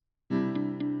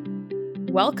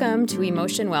Welcome to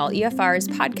Emotion Well, EFR's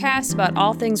podcast about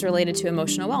all things related to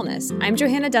emotional wellness. I'm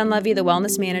Johanna Dunlevy, the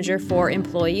Wellness Manager for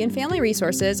Employee and Family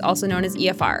Resources, also known as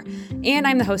EFR, and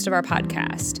I'm the host of our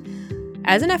podcast.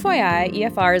 As an FYI,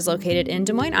 EFR is located in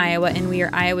Des Moines, Iowa, and we are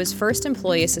Iowa's first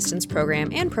employee assistance program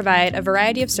and provide a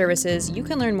variety of services you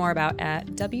can learn more about at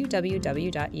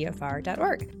www.efr.org.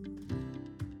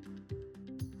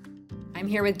 I'm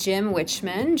here with Jim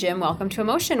Wichman. Jim, welcome to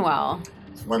Emotion Well.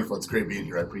 It's wonderful. It's great being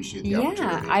here. I appreciate the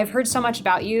opportunity. Yeah, I've heard so much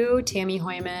about you. Tammy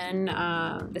Hoyman,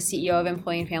 the CEO of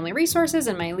Employee and Family Resources,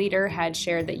 and my leader had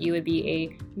shared that you would be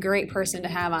a great person to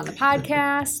have on the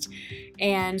podcast.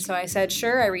 And so I said,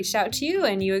 sure, I reached out to you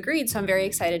and you agreed. So I'm very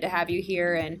excited to have you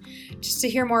here and just to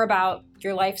hear more about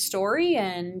your life story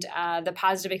and the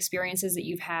positive experiences that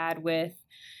you've had with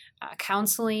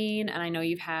counseling. And I know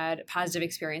you've had positive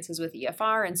experiences with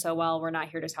EFR. And so while we're not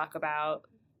here to talk about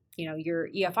your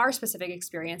EFR specific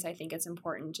experience, I think it's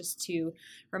important just to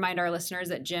remind our listeners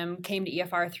that Jim came to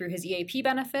EFR through his EAP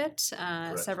benefit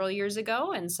several years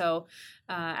ago. And so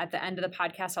at the end of the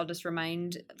podcast, I'll just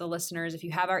remind the listeners, if you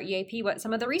have our EAP, what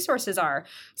some of the resources are.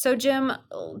 So Jim,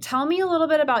 tell me a little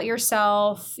bit about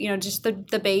yourself, just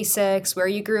the basics, where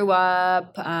you grew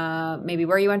up, maybe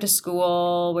where you went to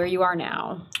school, where you are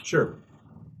now. Sure.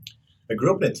 I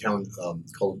grew up in a town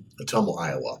called Ottumwa,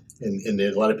 Iowa. And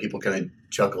a lot of people kind of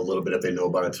chuckle a little bit if they know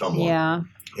about Ottumwa. Yeah.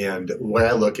 And the way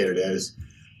I look at it is,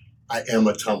 I am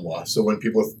Ottumwa. So when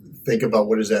people think about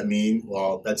what does that mean,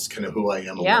 well, that's kind of who I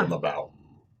am and what I'm about.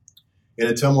 In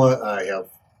Ottumwa, I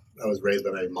was raised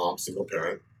by my mom, single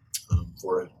parent,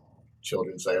 4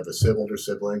 children. So I have a older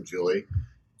sibling, Julie,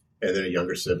 and then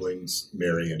younger siblings,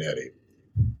 Mary and Eddie.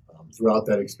 Throughout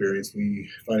that experience, we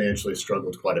financially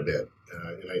struggled quite a bit.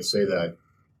 And I say that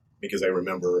because I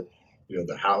remember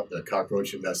the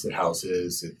cockroach infested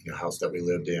houses, the house that we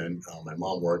lived in. My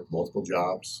mom worked multiple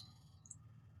jobs.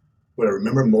 What I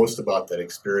remember most about that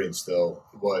experience, though,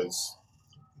 was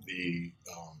the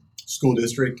school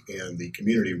district and the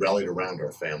community rallied around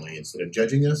our family. Instead of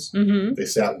judging us, they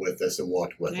sat with us and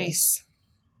walked with us.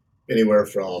 Anywhere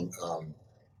from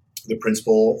the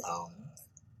principal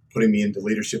putting me into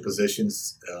leadership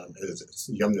positions as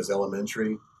young as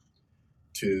elementary,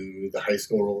 to the high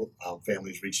school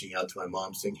families reaching out to my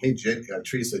mom saying, hey,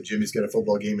 Teresa, Jimmy's got a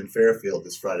football game in Fairfield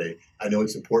this Friday. I know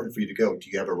it's important for you to go. Do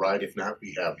you have a ride? If not,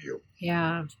 we have you.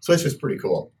 Yeah. So it's just pretty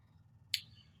cool.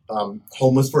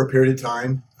 Homeless for a period of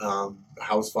time,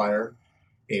 house fire.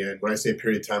 And when I say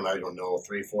period of time, I don't know,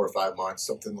 3, 4, or 5 months,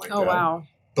 something like that. Oh, wow.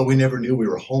 But we never knew we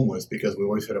were homeless because we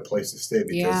always had a place to stay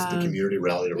because the community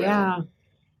rallied around.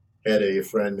 Yeah. Had a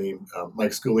friend named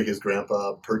Mike Schooley. His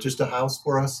grandpa purchased a house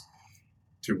for us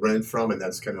to rent from, and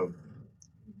that's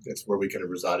where we kind of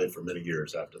resided for many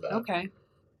years after that. Okay.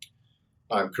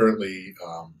 I'm currently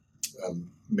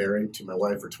married to my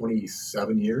wife for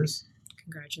 27 years.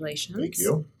 Congratulations. Thank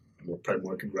you. Probably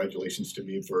more congratulations to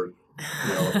me for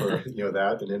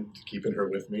that, and then keeping her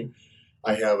with me.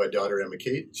 I have a daughter, Emma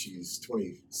Kate. She's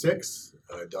 26.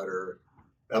 A daughter,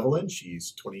 Evelyn.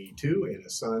 She's 22, and a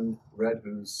son, Red,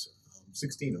 who's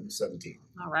 16 and 17.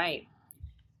 All right.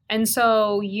 And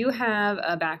so you have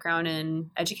a background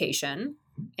in education,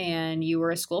 and you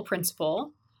were a school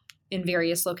principal in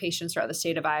various locations throughout the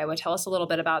state of Iowa. Tell us a little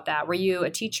bit about that. Were you a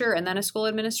teacher and then a school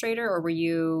administrator, or were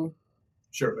you?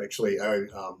 Sure. Actually, I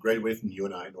graduated from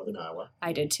UNI, Northern Iowa.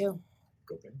 I did too.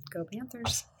 Go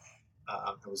Panthers.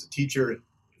 I was a teacher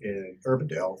in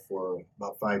Urbandale for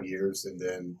about 5 years, and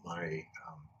then my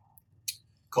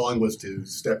calling was to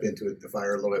step into the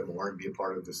fire a little bit more and be a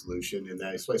part of the solution. And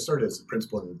so I started as a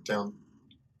principal in a town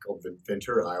called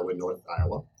Ventura, Iowa, North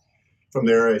Iowa. From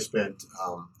there, I spent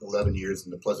 11 years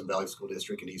in the Pleasant Valley School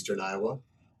District in eastern Iowa,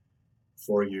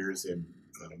 4 years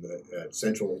at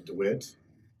Central DeWitt,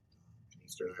 in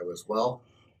eastern Iowa as well,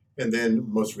 and then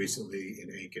most recently in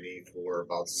Ankeny for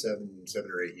about 7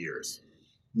 or 8 years.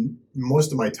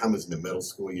 Most of my time was in the middle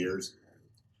school years.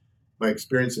 My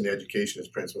experience in education as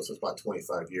principal is about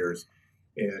 25 years,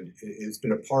 and it's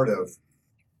been a part of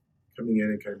coming in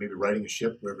and kind of maybe riding a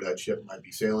ship, wherever that ship might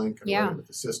be sailing, kind of riding with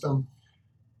the system.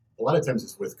 A lot of times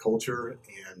it's with culture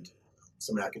and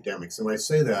some academics. And when I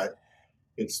say that,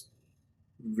 it's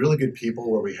really good people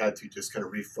where we had to just kind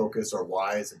of refocus our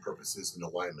whys and purposes in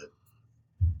alignment.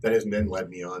 That has then led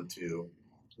me on to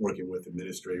working with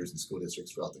administrators and school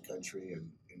districts throughout the country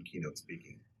and keynote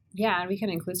speaking. Yeah, and we can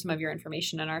include some of your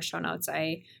information in our show notes.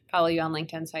 I follow you on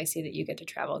LinkedIn, so I see that you get to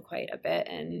travel quite a bit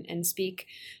and speak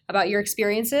about your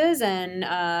experiences. And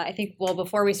I think,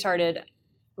 before we started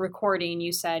recording,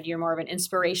 you said you're more of an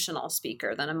inspirational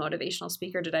speaker than a motivational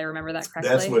speaker. Did I remember that correctly?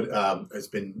 That's what has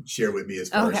been shared with me as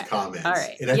far as comments. All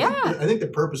right. And I think the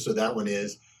purpose of that one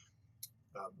is,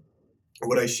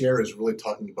 what I share is really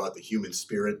talking about the human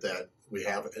spirit that we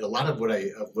have. And a lot of what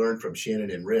I've learned from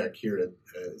Shannon and Rick here,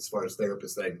 as far as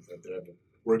therapists that I've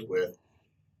worked with,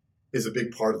 is a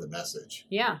big part of the message.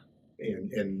 Yeah.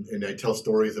 And I tell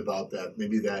stories about that.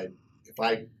 Maybe that if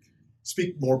I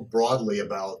speak more broadly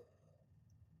about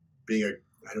being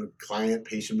a client,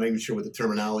 patient, I'm not even sure what the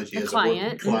terminology is.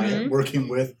 Client. Client working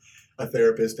with a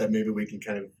therapist, that maybe we can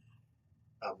kind of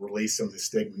release some of the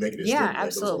stigma, negative stigma that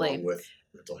goes along with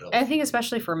mental health. I think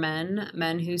especially for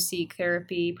men who seek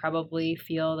therapy probably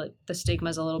feel that the stigma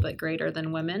is a little bit greater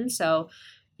than women. So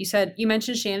you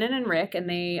mentioned Shannon and Rick, and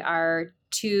they are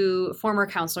two former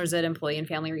counselors at Employee and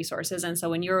Family Resources. And so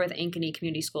when you were with Ankeny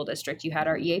Community School District, you had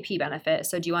our EAP benefit.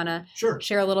 So do you want to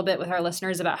share a little bit with our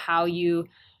listeners about how you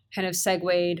kind of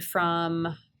segued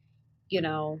from,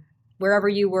 wherever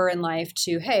you were in life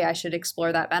to, hey, I should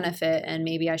explore that benefit and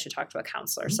maybe I should talk to a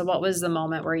counselor. So what was the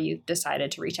moment where you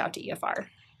decided to reach out to EFR?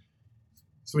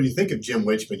 So when you think of Jim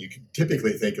Wichmann, you can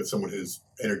typically think of someone who's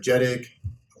energetic,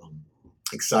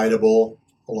 excitable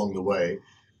along the way,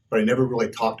 but I never really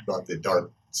talked about the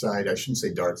dark side. I shouldn't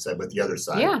say dark side, but the other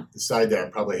side. Yeah. The side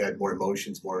that probably had more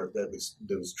emotions, that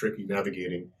was tricky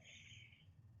navigating.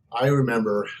 I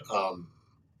remember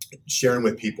sharing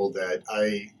with people that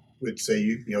I would say,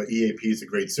 EAP is a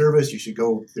great service. You should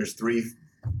go. There's 3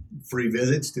 free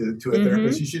visits to a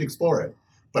therapist. You should explore it.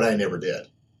 But I never did.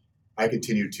 I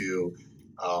continued to,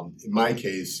 in my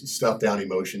case, stuff down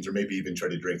emotions or maybe even try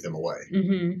to drink them away.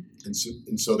 And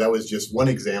so that was just one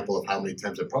example of how many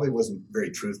times I probably wasn't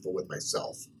very truthful with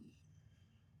myself.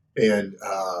 And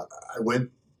I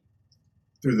went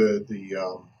through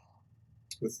the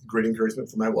with great encouragement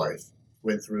from my wife,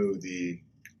 went through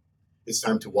it's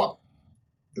time to walk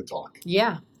the talk.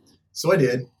 Yeah. So I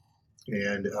did.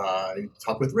 And I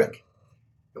talked with Rick.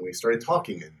 And we started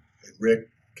talking. And Rick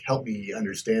helped me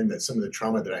understand that some of the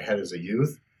trauma that I had as a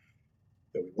youth,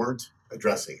 that we weren't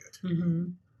addressing it.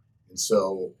 And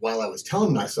so while I was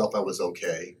telling myself I was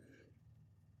okay,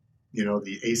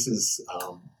 the ACEs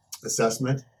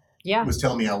assessment was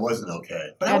telling me I wasn't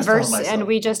okay. But I was telling myself. And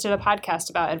we just did a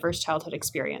podcast about adverse childhood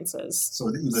experiences.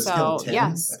 So the scale of 10,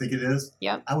 yes. I think it is.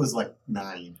 Yep. I was like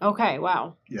 9. Okay,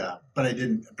 wow. Yeah, but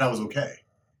I was okay.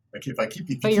 Like if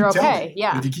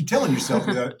you keep telling yourself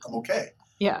that I'm okay.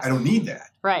 Yeah. I don't need that.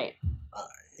 Right.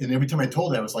 And every time I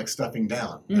told it, I was like stuffing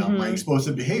down. Now, my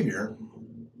explosive behavior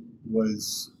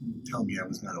was telling me I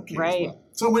was not okay as well.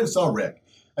 So I went and saw Rick.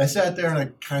 I sat there and I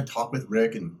kind of talked with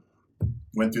Rick and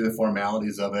went through the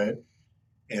formalities of it.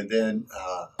 And then,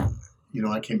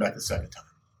 I came back the second time.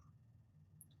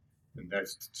 And I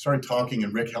started talking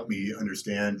and Rick helped me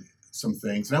understand some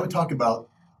things. And I would talk about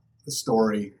the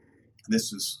story. And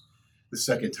this is the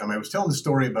second time. I was telling the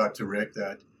story about to Rick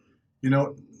that,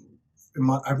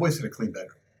 I've always had a clean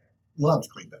bedroom. Loved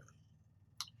clean bedroom.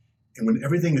 And when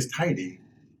everything is tidy,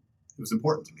 it was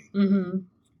important to me.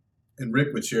 And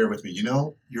Rick would share with me,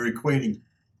 you're equating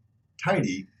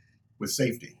tidy with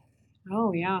safety.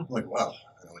 Oh, yeah. I'm like, wow,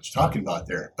 I don't know what you're talking about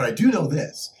there. But I do know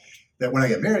this, that when I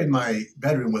got married, my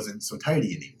bedroom wasn't so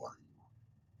tidy anymore.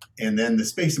 And then the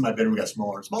space in my bedroom got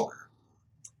smaller and smaller.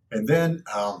 And then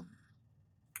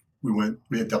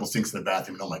we had double sinks in the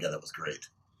bathroom. And oh my God, that was great.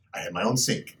 I had my own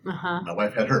sink. My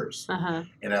wife had hers.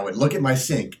 And I would look at my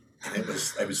sink and it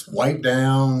was wiped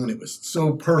down. It was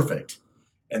so perfect.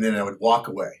 And then I would walk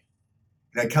away.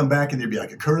 And I'd come back and there'd be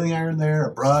like a curling iron there,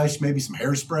 a brush, maybe some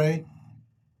hairspray.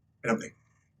 And I'm like,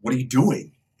 what are you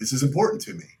doing? This is important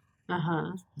to me.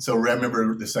 So I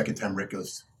remember the second time Rick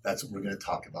goes, that's what we're going to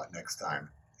talk about next time.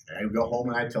 And I would go home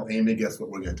and I'd tell Amy, guess what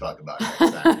we're going to talk about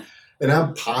next time. And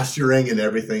I'm posturing and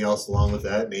everything else along with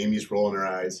that. And Amy's rolling her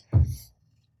eyes.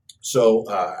 So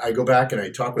I go back and I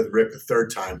talk with Rick the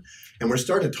third time. And we're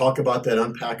starting to talk about that,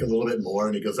 unpack a little bit more.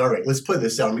 And he goes, all right, let's play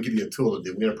this out. I'm going to give you a tool to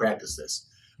do. We're going to practice this.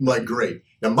 I'm like, great.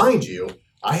 Now, mind you,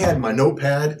 I had my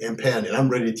notepad and pen and I'm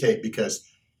ready to take because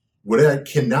I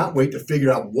cannot wait to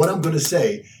figure out what I'm going to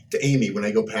say to Amy when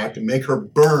I go back to make her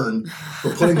burn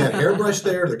for putting that hairbrush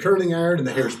there, the curling iron, and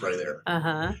the hairspray there.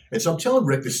 And so I'm telling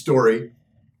Rick this story.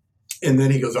 And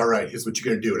then he goes, all right, here's what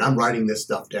you're going to do. And I'm writing this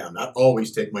stuff down. I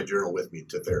always take my journal with me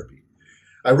to therapy.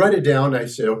 I write it down. And I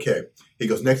say, okay. He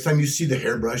goes, next time you see the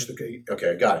hairbrush, okay,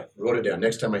 I got it. Wrote it down.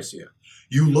 Next time I see it.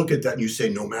 You look at that and you say,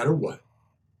 no matter what,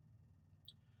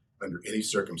 under any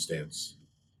circumstance,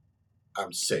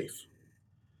 I'm safe.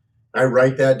 I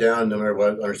write that down. No matter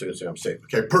what, I understand. I'm safe.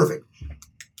 Okay, perfect.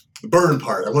 The burn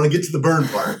part. I want to get to the burn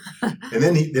part. And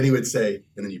then he would say,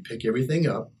 and then you pick everything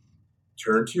up,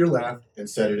 turn to your left, and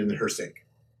set it in her sink.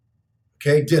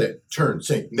 Okay, did it. Turn,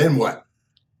 sink. And then what?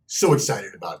 So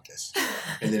excited about this.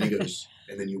 And then he goes,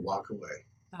 and then you walk away.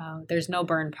 Oh, there's no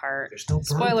burn part. There's no burn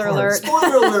Spoiler part. alert.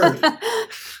 Spoiler alert.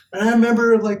 And I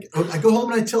remember, like, I go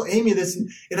home and I tell Amy this,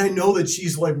 and I know that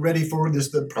she's, like, ready for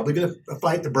this, probably going to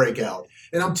fight to break out.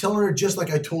 And I'm telling her just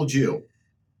like I told you.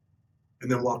 And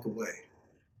then walk away.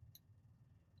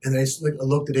 And I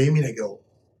looked at Amy and I go,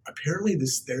 apparently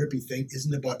this therapy thing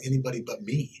isn't about anybody but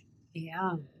me.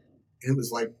 Yeah. And it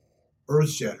was like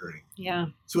earth-shattering. Yeah.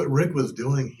 So what Rick was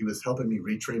doing, he was helping me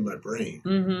retrain my brain.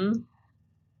 Mm-hmm.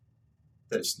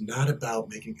 That it's not about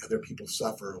making other people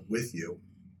suffer with you.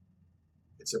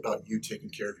 It's about you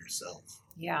taking care of yourself.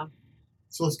 Yeah.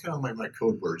 So it's kind of like my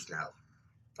code words now.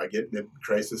 If I get in a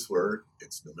crisis word,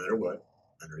 it's no matter what,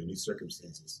 under any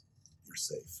circumstances, you're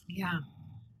safe. Yeah.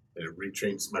 And it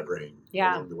retrains my brain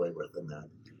Yeah. along the way within that.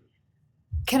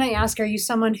 Can I ask, are you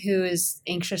someone who is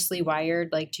anxiously wired?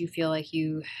 Like, do you feel like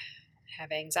you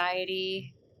have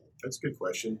anxiety? That's a good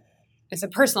question. It's a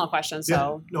personal question,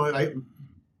 so. Yeah. No, I'm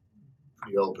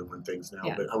pretty open with things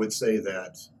now, but I would say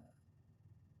that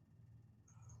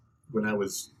when I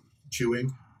was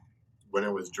chewing, when I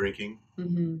was drinking,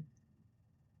 Mm-hmm.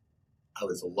 I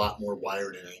was a lot more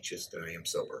wired and anxious than I am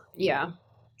sober. Yeah.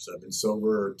 So I've been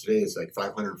sober, today is like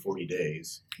 540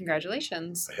 days.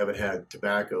 Congratulations. I haven't had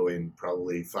tobacco in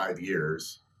probably 5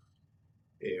 years.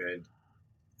 And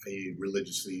I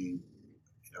religiously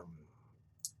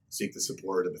seek the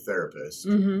support of a therapist.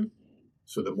 Mm-hmm.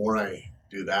 So the more I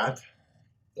do that,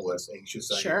 the less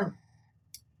anxious I am.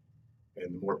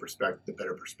 And the more perspective, the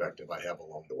better perspective I have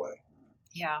along the way.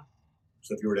 Yeah.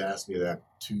 So if you were to ask me that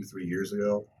 2-3 years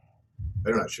ago,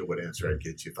 I'm not sure what answer I'd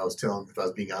get you. If I was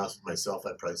being honest with myself,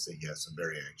 I'd probably say yes, I'm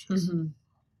very anxious. Mm-hmm.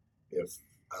 If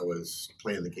I was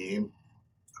playing the game,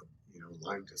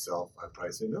 lying to self, I'd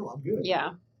probably say no, I'm good.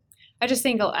 Yeah. I just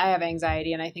think I have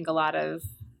anxiety, and I think a lot of,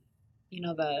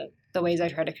 the ways I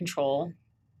try to control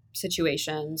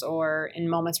situations, or in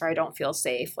moments where I don't feel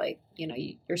safe, like,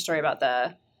 your story about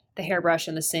the hairbrush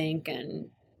in the sink, and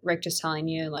Rick just telling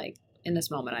you, like, in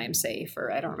this moment I am safe,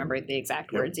 or I don't remember the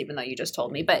exact words, even though you just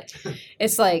told me, but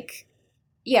it's like,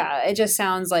 yeah, it just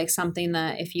sounds like something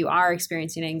that if you are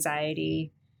experiencing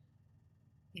anxiety,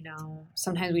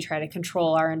 sometimes we try to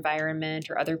control our environment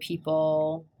or other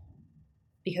people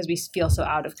because we feel so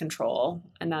out of control,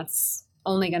 and that's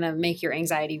only going to make your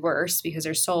anxiety worse because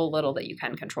there's so little that you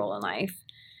can control in life.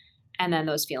 And then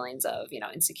those feelings of,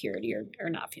 insecurity or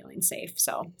not feeling safe.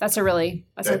 So that's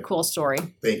a cool story.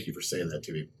 Thank you for saying that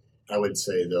to me. I would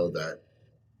say, though, that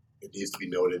it needs to be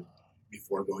noted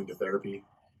before going to therapy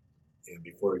and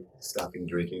before stopping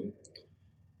drinking.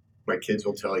 My kids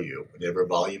will tell you, whenever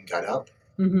volume got up,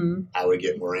 mm-hmm. I would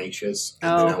get more anxious,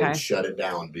 and then I would shut it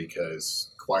down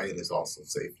because quiet is also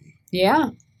safety. Yeah,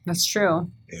 that's true.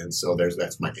 And so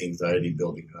that's my anxiety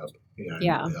building up. And,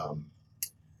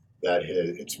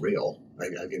 it's real. I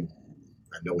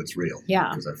know it's real. Yeah.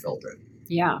 Because I felt it.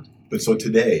 Yeah. But so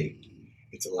today,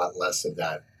 it's a lot less of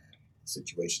that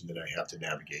situation that I have to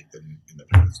navigate than in the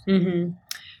past. Mm-hmm.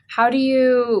 How do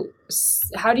you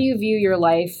view your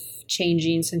life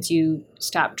changing since you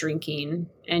stopped drinking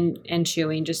and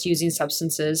chewing, just using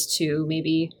substances to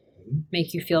maybe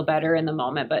make you feel better in the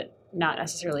moment, but not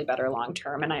necessarily better long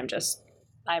term? And I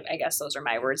guess those are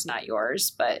my words, not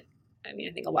yours. But I mean,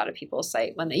 I think a lot of people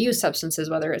cite when they use substances,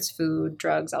 whether it's food,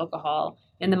 drugs, alcohol,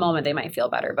 in the moment they might feel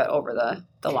better, but over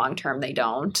the long term they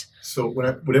don't. So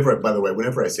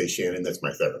whenever I say Shannon, that's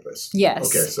my therapist. Yes.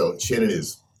 Okay, so Shannon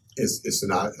is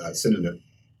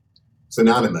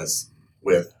synonymous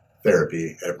with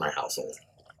therapy at my household.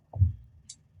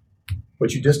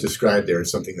 What you just described there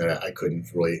is something that I couldn't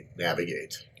really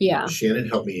navigate. Yeah. Shannon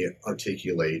helped me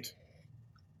articulate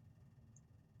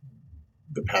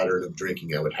the pattern of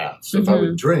drinking I would have. So if I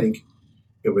would drink,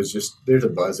 it was just, there's a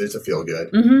buzz, it's a feel good.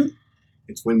 Mm-hmm.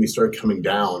 It's when we start coming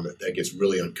down that gets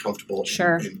really uncomfortable.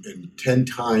 Sure. And 10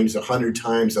 times, 100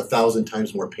 times, 1,000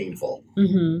 times more painful.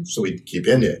 Mm-hmm. So we keep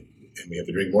in it, and we have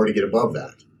to drink more to get above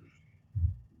that.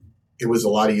 It was a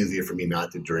lot easier for me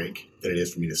not to drink than it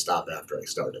is for me to stop after I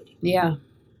started. Yeah.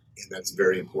 And that's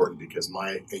very important because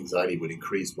my anxiety would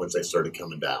increase once I started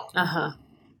coming down. Uh-huh.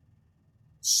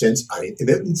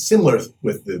 It's similar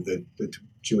with the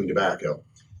chewing tobacco.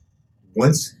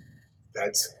 Once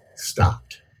that's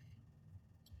stopped,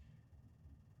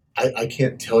 I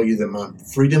can't tell you the amount.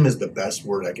 Freedom is the best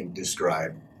word I can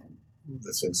describe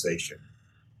the sensation.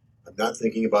 I'm not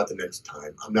thinking about the next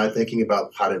time. I'm not thinking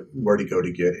about where to go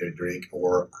to get a drink,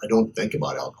 or I don't think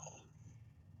about alcohol.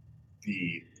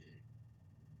 The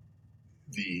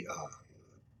the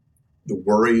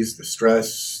worries, the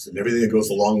stress, and everything that goes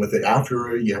along with it.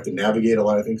 After you have to navigate a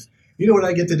lot of things. You know what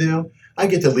I get to do? I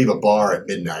get to leave a bar at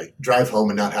midnight, drive home,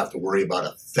 and not have to worry about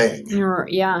a thing.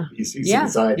 Yeah. You see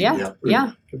anxiety. Yeah.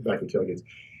 Come back and tailgates.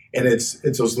 And it's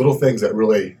those little things that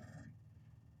really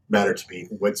matter to me.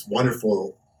 What's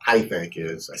wonderful, I think,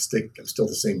 is I'm still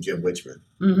the same Jim Wichman,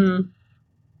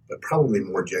 but probably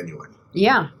more genuine.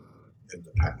 Yeah. In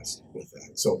the past with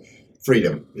that. So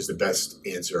freedom is the best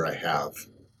answer I have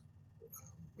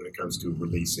when it comes to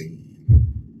releasing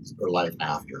or life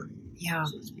after. Yeah.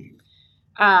 So to speak.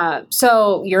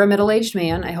 So you're a middle-aged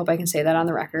man. I hope I can say that on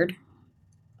the record.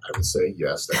 I would say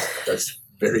yes. That's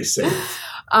very safe.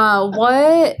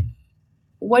 What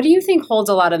do you think holds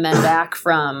a lot of men back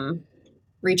from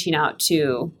reaching out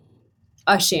to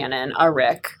a Shannon, a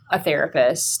Rick, a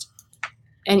therapist,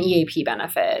 an EAP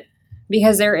benefit?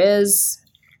 Because there is,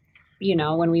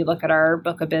 when we look at our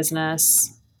book of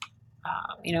business,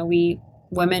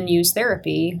 women use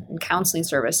therapy and counseling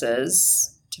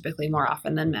services typically more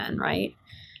often than men, right?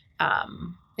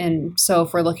 And so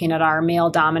if we're looking at our male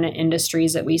dominant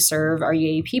industries that we serve our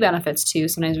EAP benefits to,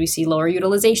 sometimes we see lower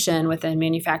utilization within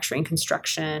manufacturing,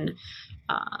 construction,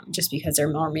 just because they're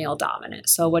more male dominant.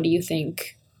 So what do you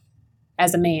think,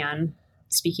 as a man,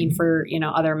 speaking for,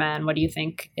 other men, what do you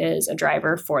think is a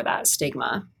driver for that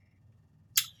stigma?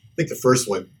 I think the first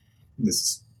one, this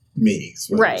is me,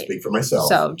 so right. I speak for myself.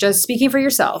 So just speaking for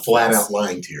yourself. Flat out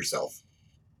lying to yourself.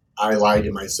 I lied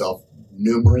to myself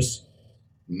numerous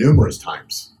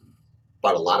times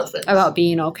about a lot of things. About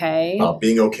being okay. About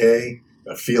being okay,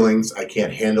 feelings, I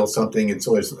can't handle something. And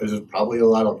so there's probably a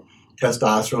lot of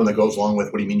testosterone that goes along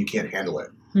with, what do you mean you can't handle it?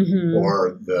 Mm-hmm.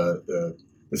 Or the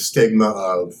stigma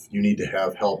of you need to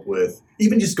have help with,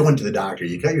 even just going to the doctor.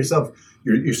 You cut yourself,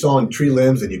 you're sawing tree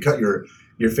limbs and you cut your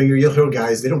finger. You'll hear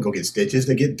guys, they don't go get stitches.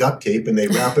 They get duct tape and they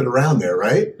wrap it around there,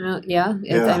 right? Yeah.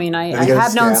 I mean, I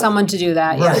have known someone to do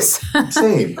that, right. Yes.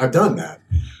 Same. I've done that.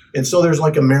 And so there's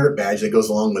like a merit badge that goes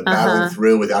along with battling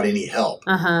through without any help,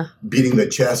 beating the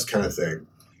chest kind of thing.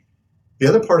 The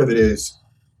other part of it is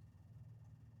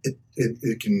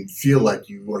it can feel like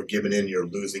you are giving in, you're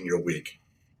losing, you're weak.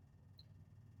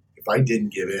 If I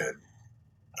didn't give in,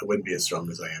 I wouldn't be as strong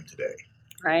as I am today.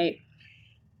 Right.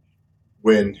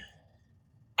 When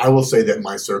I will say that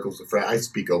my circles of friends, I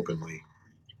speak openly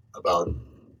about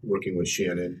working with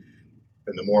Shannon,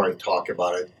 and the more I talk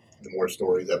about it, the more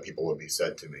stories that people will be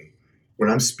said to me. When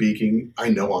I'm speaking, I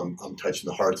know I'm touching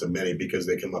the hearts of many because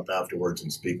they come up afterwards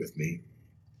and speak with me.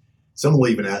 Some will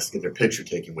even ask to get their picture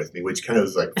taken with me, which kind of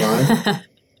was like fun.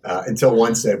 Until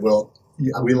one said, well,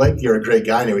 we like you're a great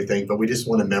guy and everything, but we just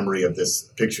want a memory of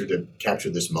this picture to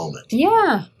capture this moment.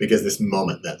 Yeah. Because this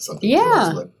moment meant something to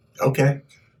us. Like, okay,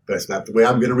 that's not the way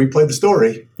I'm going to replay the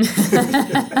story.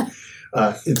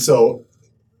 And so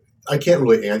I can't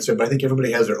really answer, but I think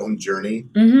everybody has their own journey.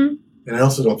 Mm-hmm. And I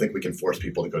also don't think we can force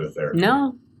people to go to therapy.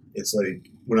 No. It's like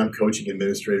when I'm coaching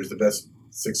administrators, the best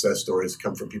success stories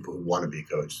come from people who want to be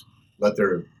coached. Let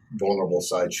their vulnerable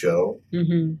side show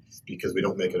because we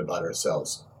don't make it about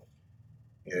ourselves.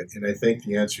 And I think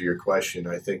the answer to your question,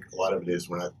 I think a lot of it is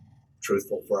we're not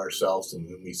truthful for ourselves, and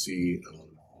when we see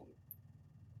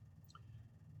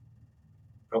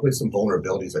probably some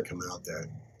vulnerabilities that come out that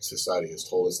society has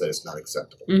told us that it's not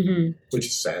acceptable, which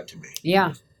is sad to me.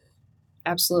 Yeah,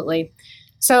 absolutely.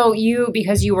 So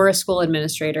because you were a school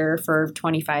administrator for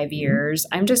 25 years,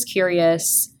 I'm just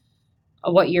curious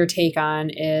what your take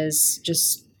on is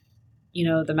just,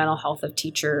 the mental health of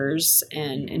teachers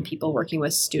and people working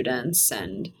with students.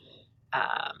 And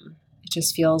it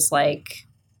just feels like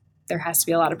there has to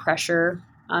be a lot of pressure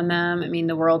on them. I mean,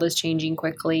 the world is changing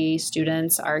quickly.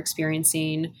 Students are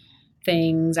experiencing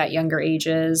things at younger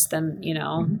ages than,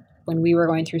 when we were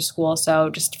going through school. So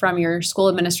just from your school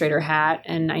administrator hat,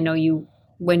 and I know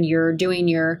when you're doing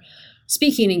your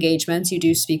speaking engagements, you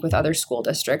do speak with other school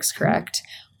districts, correct?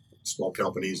 Small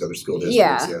companies, other school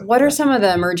districts. Yeah. What are some of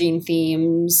the emerging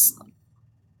themes?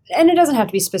 And it doesn't have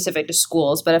to be specific to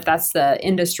schools, but if that's the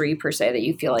industry per se that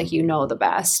you feel like you know the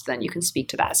best, then you can speak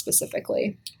to that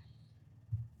specifically.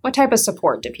 What type of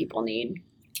support do people need?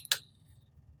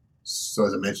 So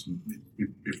as I mentioned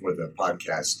before the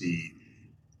podcast, the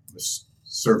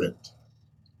servant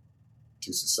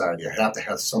to society. I have to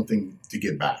have something to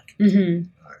give back.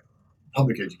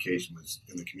 Public education was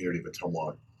in the community of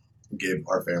Ottumwa, gave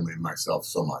our family and myself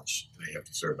so much, and I have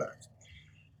to serve back.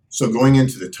 So going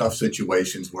into the tough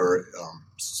situations where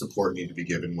support needed to be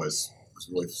given was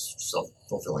really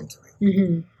self-fulfilling to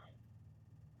me.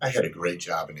 I had a great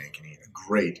job in Ankeny, a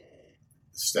great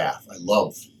staff. I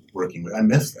love working with. I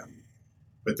miss them,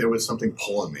 but there was something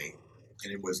pulling me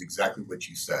and it was exactly what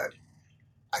you said.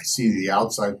 I see the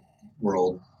outside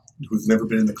world who's never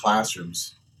been in the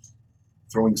classrooms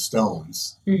throwing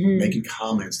stones, making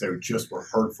comments that were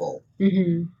hurtful.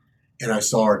 And I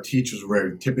saw our teachers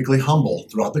were typically humble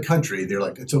throughout the country. They're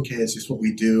like, it's okay, it's just what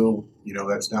we do.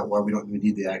 That's not why we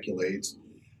need the accolades.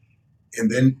 And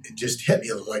then it just hit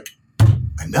me like,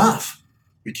 enough.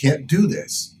 We can't do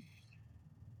this.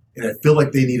 And I feel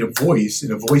like they need a voice,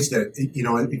 and a voice that,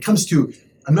 it comes to,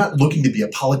 I'm not looking to be a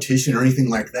politician or anything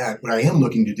like that. What I am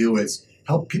looking to do is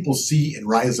help people see and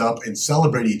rise up and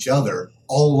celebrate each other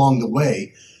all along the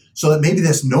way, so that maybe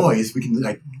this noise we can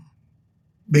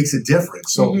makes a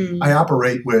difference. So I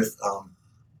operate with,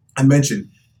 I mentioned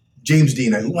James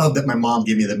Dean. I love that my mom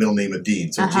gave me the middle name of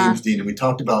Dean. So James Dean, and we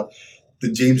talked about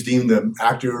the James Dean, the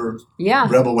actor,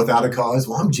 Rebel Without a Cause.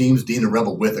 Well, I'm James Dean, a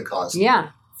rebel with a cause.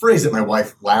 Yeah. Phrase that my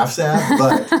wife laughs at,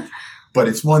 but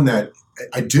it's one that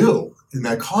I do. And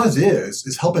that cause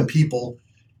is helping people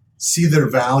see their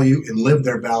value and live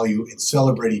their value and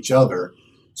celebrate each other,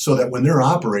 so that when they're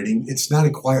operating, it's not a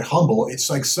quiet humble. It's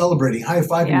like celebrating,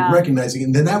 high-fiving, recognizing,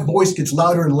 and then that voice gets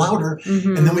louder and louder,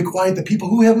 and then we quiet the people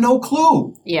who have no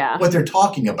clue what they're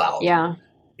talking about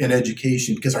in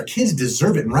education, because our kids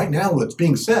deserve it. And right now what's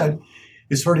being said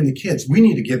is hurting the kids. We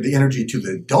need to give the energy to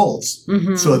the adults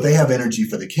so that they have energy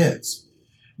for the kids.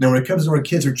 Now, when it comes to our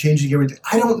kids are changing everything,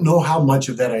 I don't know how much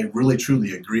of that I really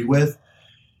truly agree with,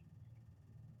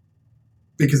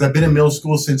 because I've been in middle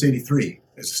school since '83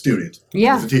 as a student,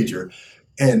 as a teacher.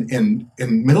 And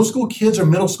middle school kids are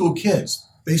middle school kids.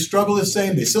 They struggle the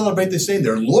same. They celebrate the same.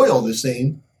 They're loyal the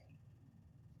same.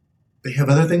 They have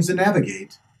other things to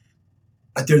navigate,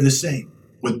 but they're the same.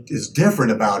 What is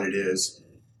different about it is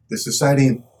the society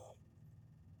and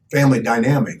family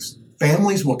dynamics.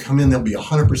 Families will come in, they'll be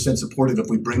 100% supportive if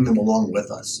we bring them along with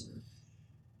us.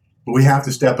 But we have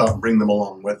to step out and bring them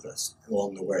along with us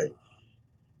along the way.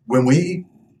 When we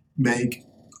make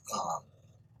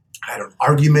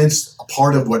arguments a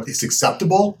part of what is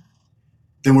acceptable,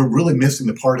 then we're really missing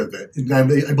the part of it. And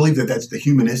I believe that that's the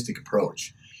humanistic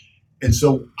approach. And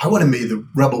so I want to be the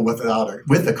rebel with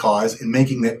a cause, in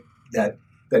making that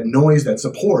noise, that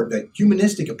support, that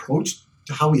humanistic approach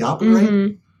to how we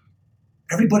operate.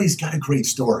 Everybody's got a great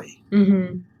story.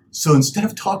 So instead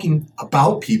of talking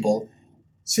about people,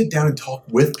 sit down and talk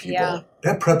with people. Yeah.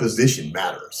 That preposition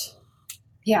matters.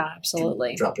 Yeah,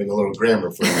 absolutely. Dropping a little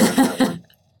grammar for you.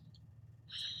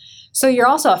 So you're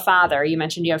also a father. You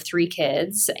mentioned you have 3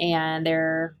 kids, and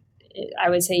they're, I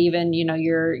would say, even,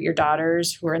 your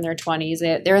daughters who are in their 20s,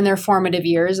 they're in their formative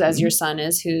years, as your son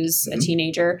is, who's a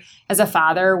teenager. As a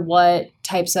father, what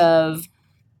types of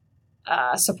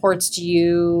supports do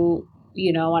you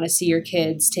want to see your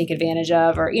kids take advantage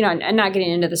of, or, and not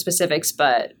getting into the specifics,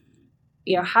 but,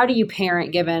 how do you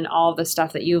parent given all the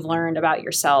stuff that you've learned about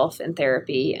yourself in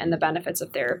therapy and the benefits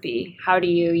of therapy? How do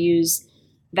you use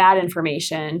that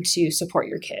information to support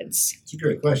your kids? It's a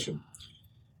great question.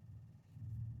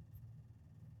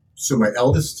 So my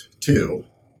eldest 2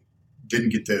 didn't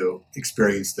get to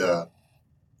experience the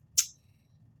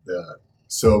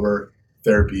sober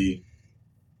therapy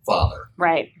father.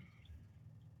 Right.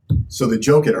 So the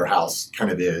joke at our house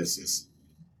kind of is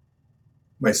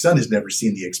my son has never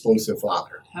seen the explosive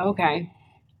father. Okay.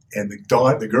 And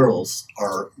the girls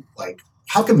are like,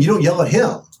 how come you don't yell at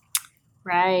him?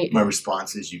 Right. My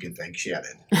response is, you can thank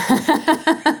Shannon.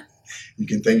 You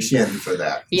can thank Shannon for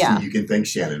that. Yeah. You can thank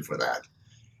Shannon for that.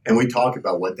 And we talk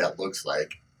about what that looks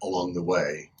like along the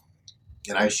way.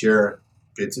 And I share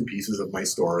bits and pieces of my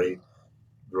story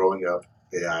growing up,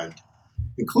 and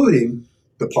including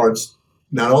the parts,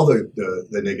 not all the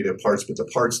negative parts, but the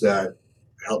parts that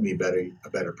help me be a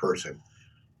better person.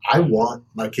 I want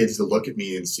my kids to look at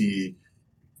me and seeing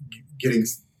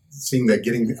that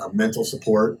getting mental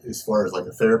support, as far as like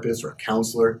a therapist or a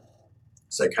counselor,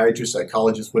 psychiatrist,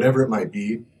 psychologist, whatever it might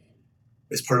be,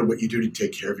 is part of what you do to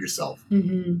take care of yourself.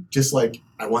 Just like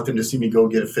I want them to see me go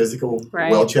get a physical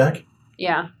well check.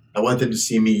 Yeah. I want them to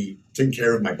see me taking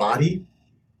care of my body.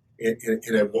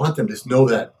 And I want them to know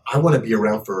that I want to be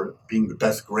around for being the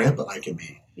best grandpa I can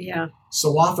be. Yeah.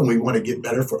 So often we want to get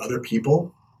better for other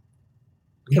people.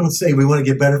 We don't say we want to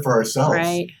get better for ourselves.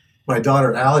 Right. My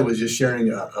daughter, Allie, was just sharing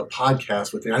a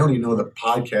podcast with me. I don't even know the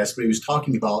podcast, but he was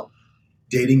talking about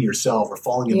dating yourself or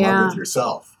falling in love with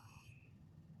yourself.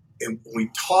 And we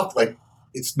talk like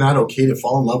it's not okay to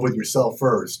fall in love with yourself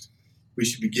first. We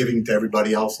should be giving to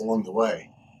everybody else along the way.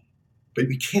 But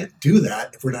we can't do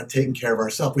that if we're not taking care of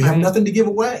ourselves. We have nothing to give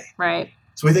away. Right.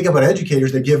 So we think about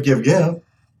educators that give.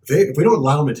 If we don't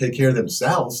allow them to take care of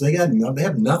themselves, they have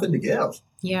nothing to give.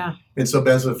 Yeah. And so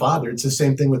as a father, it's the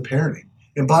same thing with parenting.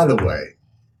 And by the way,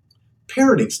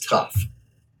 parenting's tough.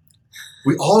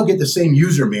 We all get the same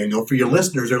user manual. For your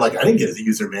listeners, they're like, I didn't get a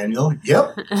user manual.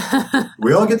 Yep.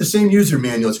 We all get the same user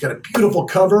manual. It's got a beautiful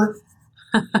cover.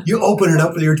 You open it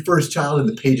up with your first child and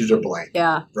the pages are blank.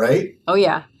 Yeah. Right? Oh,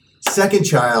 yeah. Second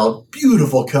child,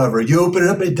 beautiful cover. You open it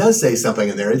up and it does say something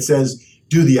in there. It says,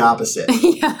 do the opposite.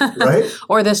 Yeah. Right?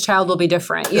 Or this child will be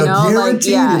different, you know?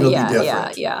 Guaranteed it'll be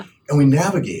different. Yeah. And we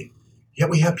navigate. Yet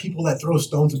we have people that throw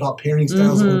stones about parenting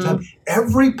styles all the time.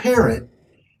 Every parent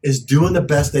is doing the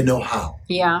best they know how.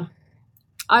 Yeah.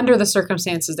 Under the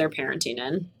circumstances they're parenting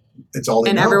in. It's all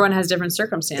they know. And everyone has different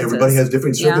circumstances. Everybody has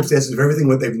different circumstances of everything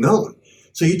what they've known.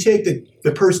 So you take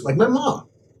the person, like my mom.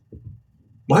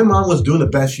 My mom was doing the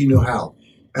best she knew how.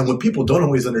 And what people don't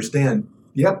always understand,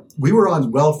 yep, we were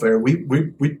on welfare. We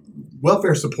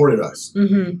welfare supported us.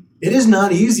 Mm-hmm. It is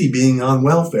not easy being on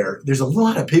welfare. There's a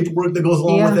lot of paperwork that goes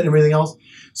along with it and everything else.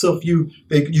 So if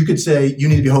you could say you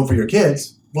need to be home for your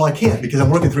kids. Well, I can't because I'm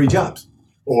working 3 jobs.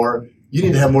 Or you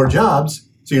need to have more jobs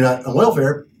so you're not on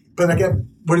welfare. But I get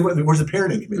where's the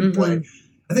parenting committee play?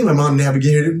 I think my mom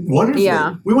navigated it wonderfully.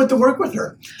 Yeah. We went to work with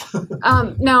her.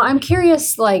 Now, I'm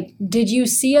curious, like, did you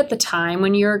see at the time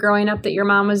when you were growing up that your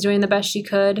mom was doing the best she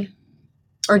could?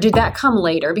 Or did that come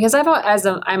later? Because I'm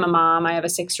a mom, I have a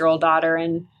 6-year-old daughter,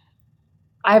 and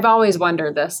I've always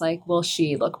wondered this, like, will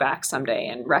she look back someday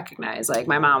and recognize, like,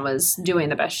 my mom was doing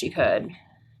the best she could?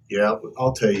 Yeah,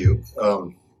 I'll tell you.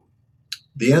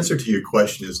 The answer to your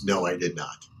question is no, I did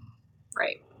not.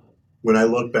 Right. When I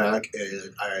look back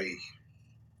and I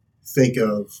think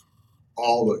of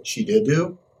all that she did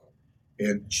do,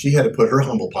 and she had to put her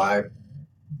humble pie,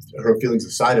 her feelings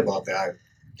aside about that,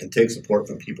 and take support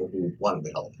from people who wanted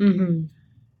to help. Mm-hmm.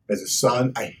 As a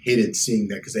son, I hated seeing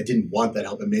that because I didn't want that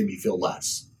help. It made me feel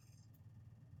less.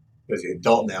 As an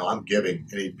adult now, I'm giving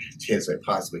any chance I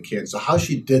possibly can. So how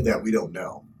she did that, we don't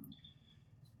know.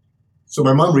 So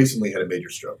my mom recently had a major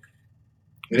stroke.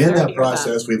 And in that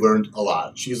process, we learned a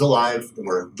lot. She's alive, and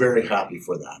we're very happy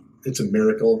for that. It's a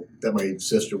miracle that my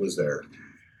sister was there.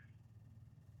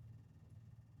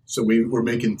 So we're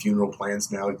making funeral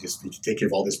plans now just to take care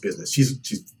of all this business. She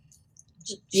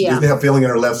doesn't have feeling on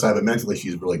her left side, but mentally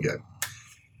she's really good.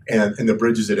 And the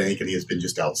Bridges at Ankeny has been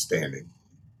just outstanding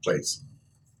place.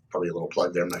 Probably a little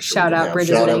plug there. I'm not sure. Shout out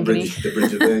Bridges at Ankeny. The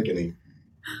Bridges at Ankeny.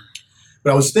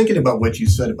 But I was thinking about what you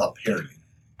said about parenting.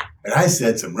 And I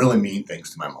said some really mean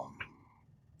things to my mom.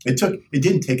 It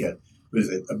didn't take a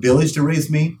village to raise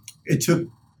me. It took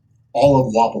all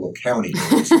of Wapello County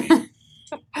to raise me.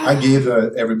 I gave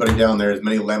everybody down there as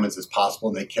many lemons as possible,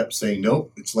 and they kept saying,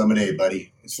 nope, it's lemonade,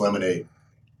 buddy. It's lemonade.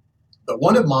 But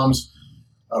one of Mom's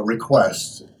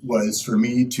requests was for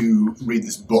me to read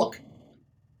this book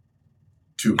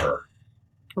to her.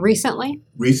 Recently?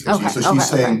 Recently. Okay, so she's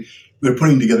saying they're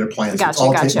putting together plans. It's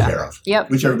all taken care of. Yep.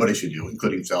 Which everybody should do,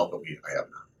 including himself, but I have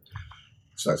not.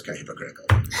 So that's kind of hypocritical.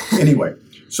 Anyway,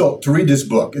 so to read this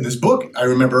book. And this book, I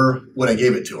remember when I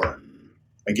gave it to her.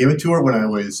 I gave it to her when I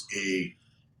was a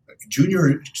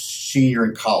junior, senior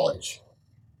in college.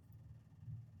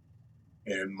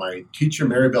 And my teacher,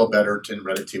 Mary Bell Betterton,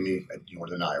 read it to me at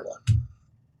Northern Iowa.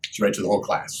 She read it to the whole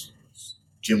class.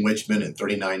 Jim Wichman and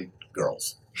 39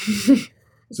 girls.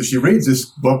 So she reads this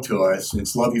book to us, and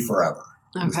it's Love You Forever.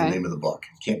 That's the name of the book.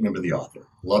 I can't remember the author.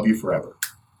 Love You Forever.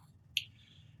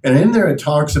 And in there it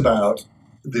talks about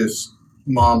this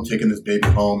mom taking this baby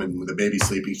home, and with the baby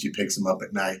sleeping, she picks him up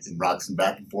at night and rocks him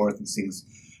back and forth and sings,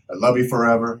 I love you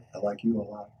forever. I like you a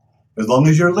lot. As long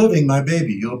as you're living, my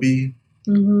baby, you'll be.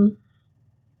 Mm-hmm.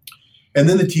 And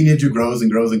then the teenager grows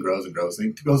and grows and grows and grows.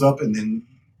 And it goes up and then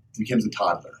becomes a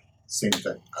toddler. Same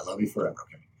thing. I love you forever.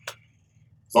 Okay.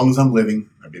 As long as I'm living,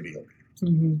 my baby will be.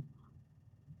 Mm-hmm.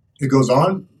 It goes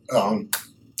on.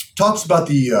 Talks about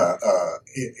the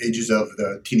ages of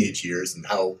the teenage years and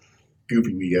how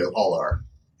goofy we all are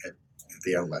at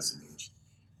the adolescent age.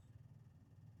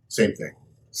 Same thing.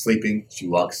 Sleeping, she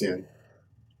walks in,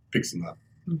 picks him up,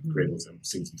 cradles him,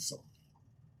 sings him a song.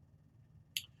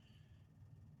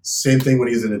 Same thing when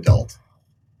he's an adult.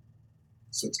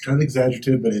 So it's kind of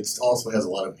exaggerative, but it also has a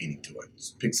lot of meaning to it.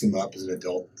 So picks him up as an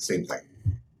adult, same thing.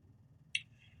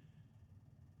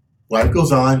 Life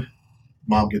goes on.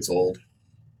 Mom gets old.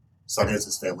 Son has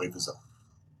his family of his own.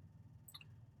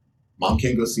 Mom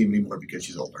can't go see him anymore because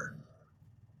she's older.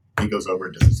 He goes over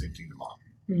and does the same thing to Mom.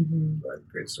 Mm-hmm. Right?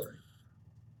 Great story.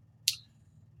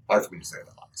 Hard for me to say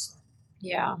that, obviously.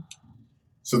 Yeah.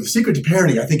 So the secret to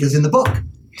parenting, I think, is in the book.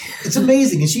 It's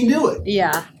amazing, and she knew it.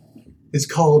 Yeah. It's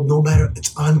called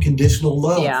it's unconditional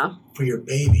love for your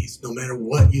babies. No matter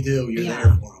what you do, you're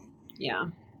there for them. Yeah.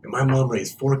 And my mom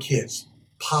raised 4 kids,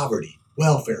 poverty,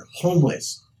 welfare,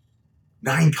 homeless,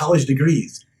 9 college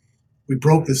degrees. We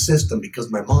broke the system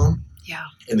because my mom Yeah.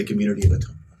 and the community of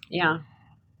Ottumwa. Yeah.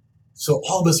 So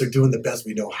all of us are doing the best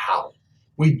we know how.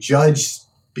 We judge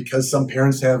because some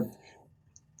parents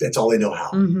that's all they know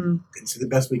how. Mm-hmm. And so the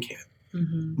best we can.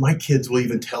 Mm-hmm. My kids will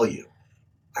even tell you,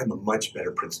 I'm a much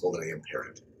better principal than I am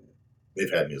parent.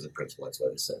 They've had me as a principal, that's why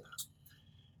they say that.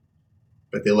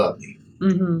 But they love me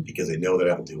because they know that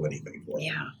I'll do anything for them.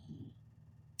 Yeah.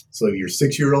 So your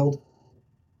 6-year-old,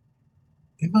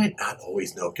 they might not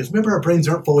always know. Because remember, our brains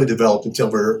aren't fully developed until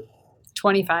we're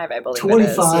 25, I believe 25. it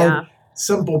is. Yeah.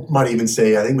 Some people might even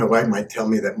say, I think my wife might tell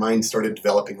me that mine started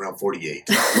developing around 48.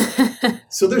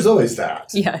 So there's always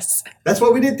that. Yes. That's why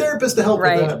we need therapists to help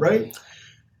with that, right?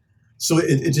 So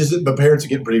it just, but parents are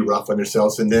getting pretty rough on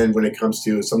themselves. And then when it comes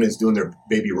to somebody's doing their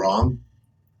baby wrong,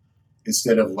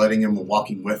 instead of letting them and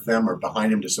walking with them or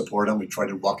behind them to support them, we try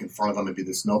to walk in front of them and be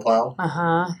the snowplow.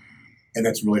 Uh-huh. And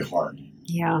that's really hard.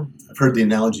 Yeah. I've heard the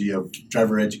analogy of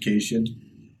driver education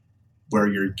where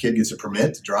your kid gets a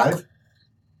permit to drive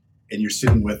and you're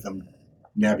sitting with them,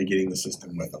 navigating the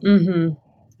system with them. Mm-hmm.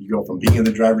 You go from being in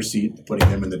the driver's seat to putting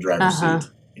them in the driver's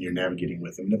seat, and you're navigating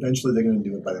with them. And eventually they're going to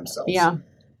do it by themselves. Yeah.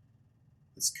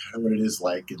 It's kind of what it is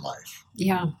like in life.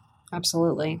 Yeah,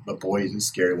 absolutely. But boy, is it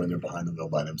scary when they're behind the wheel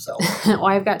by themselves. Well,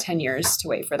 I've got 10 years to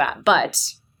wait for that, but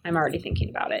I'm already thinking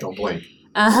about it. Don't blink.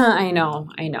 I know.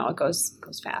 It goes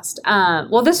fast.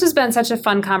 Well, this has been such a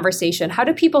fun conversation. How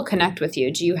do people connect with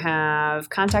you? Do you have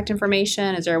contact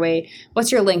information? Is there a way?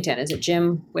 What's your LinkedIn? Is it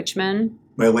Jim Wichman?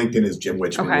 My LinkedIn is Jim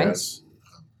Wichman, yes.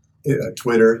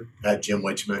 Twitter, @Jim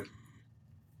Wichman.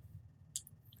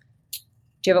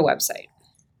 Do you have a website?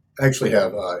 I actually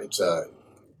have, I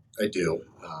do.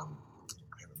 I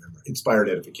remember. Inspired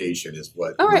Edification is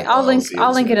what. All right, I'll link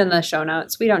it in the show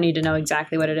notes. We don't need to know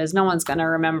exactly what it is. No one's going to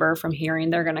remember from hearing.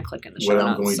 They're going to click in the show notes.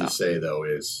 What I'm going to say, though,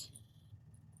 is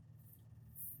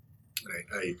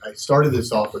I started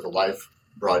this off with a live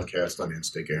broadcast on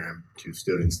Instagram to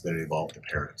students that evolved to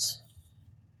parents.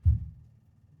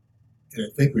 And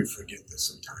I think we forget this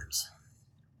sometimes.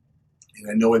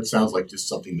 And I know it sounds like just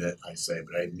something that I say,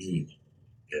 but I mean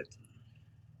it.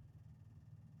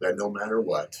 That no matter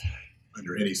what,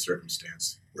 under any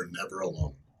circumstance, we're never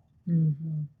alone.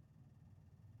 Mm-hmm.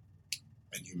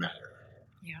 And you matter.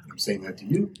 Yeah. And I'm saying that to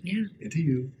you and to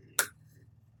you.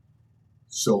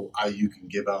 So you can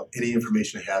give out any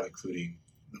information I have, including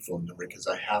the phone number, because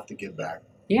I have to give back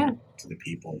to the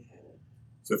people.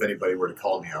 So if anybody were to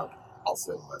call me up, I'll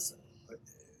sit and listen.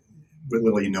 But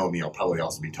little you know me, I'll probably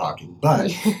also be talking,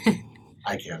 but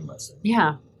I can listen.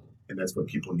 Yeah. And that's what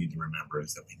people need to remember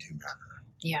is that we do matter.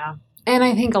 Yeah. And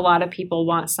I think a lot of people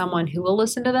want someone who will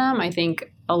listen to them. I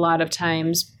think a lot of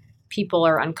times people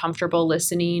are uncomfortable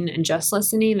listening and just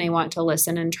listening. They want to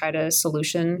listen and try to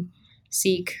solution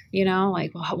seek,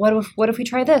 like, well, what if we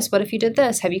try this? What if you did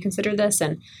this? Have you considered this?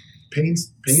 And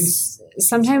pains.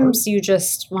 Sometimes you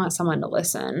just want someone to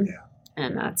listen. Yeah.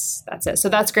 And that's it. So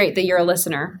that's great that you're a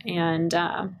listener. And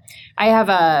I'm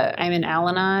in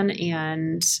Al-Anon,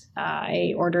 and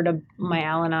I ordered my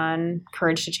Al-Anon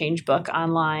Courage to Change book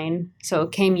online. So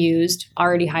it came used,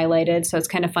 already highlighted. So it's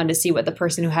kind of fun to see what the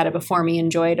person who had it before me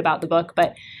enjoyed about the book.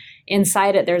 But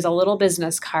inside it, there's a little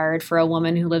business card for a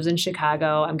woman who lives in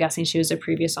Chicago. I'm guessing she was a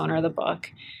previous owner of the book.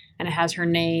 And it has her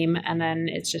name, and then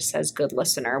it just says good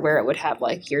listener, where it would have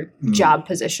like your job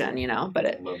position, but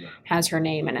it has her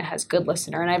name and it has good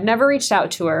listener. And I've never reached out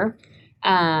to her,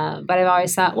 but I've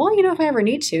always thought, well, if I ever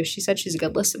need to, she said she's a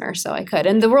good listener, so I could.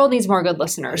 And the world needs more good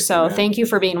listeners, so thank you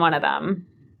for being one of them.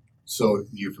 So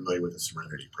you're familiar with the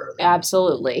Serenity Prayer?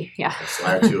 Absolutely, yeah. So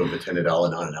I too have attended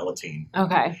Al-Anon and Alateen.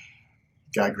 Okay.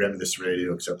 God granted the serenity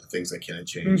to accept the things I cannot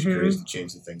change, courage to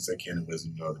change the things I can, and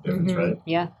wisdom to know the difference, right?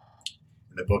 Yeah.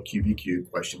 In the book QBQ,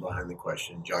 Question Behind the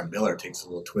Question, John Miller takes a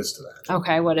little twist to that.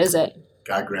 Okay, what is it?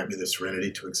 God grant me the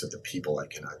serenity to accept the people I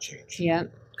cannot change. Yeah.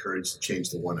 Courage to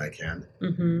change the one I can.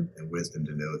 And wisdom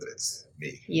to know that it's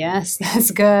me. Yes,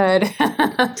 that's good.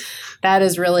 That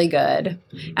is really good.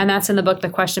 And that's in the book, The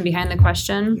Question Behind the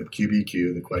Question? Yep,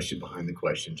 QBQ, The Question Behind the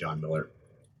Question, John Miller.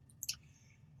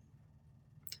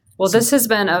 Well, this has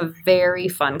been a very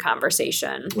fun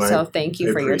conversation. Well, so thank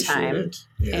you for your time.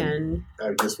 And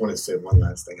I just want to say one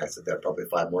last thing. I said that probably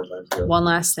 5 more times ago. One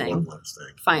last thing.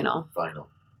 Final.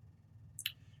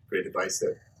 Great advice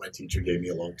that my teacher gave me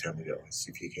a long time ago. Is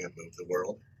if you can't move the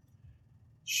world,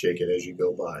 shake it as you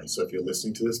go by. So if you're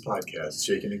listening to this podcast,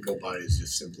 shaking and go by is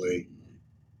just simply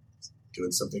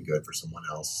doing something good for someone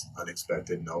else.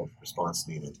 Unexpected, no response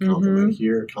needed. Compliment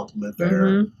here, compliment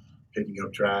there, picking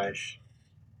up trash,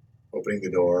 opening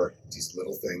the door, these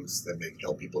little things that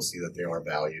help people see that they are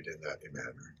valued and that they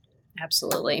matter.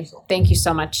 Absolutely. So, thank you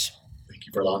so much. Thank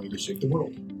you for allowing me to shape the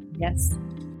world. Yes.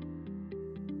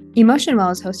 Emotion Well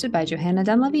is hosted by Johanna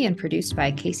Dunleavy and produced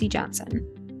by Casey Johnson.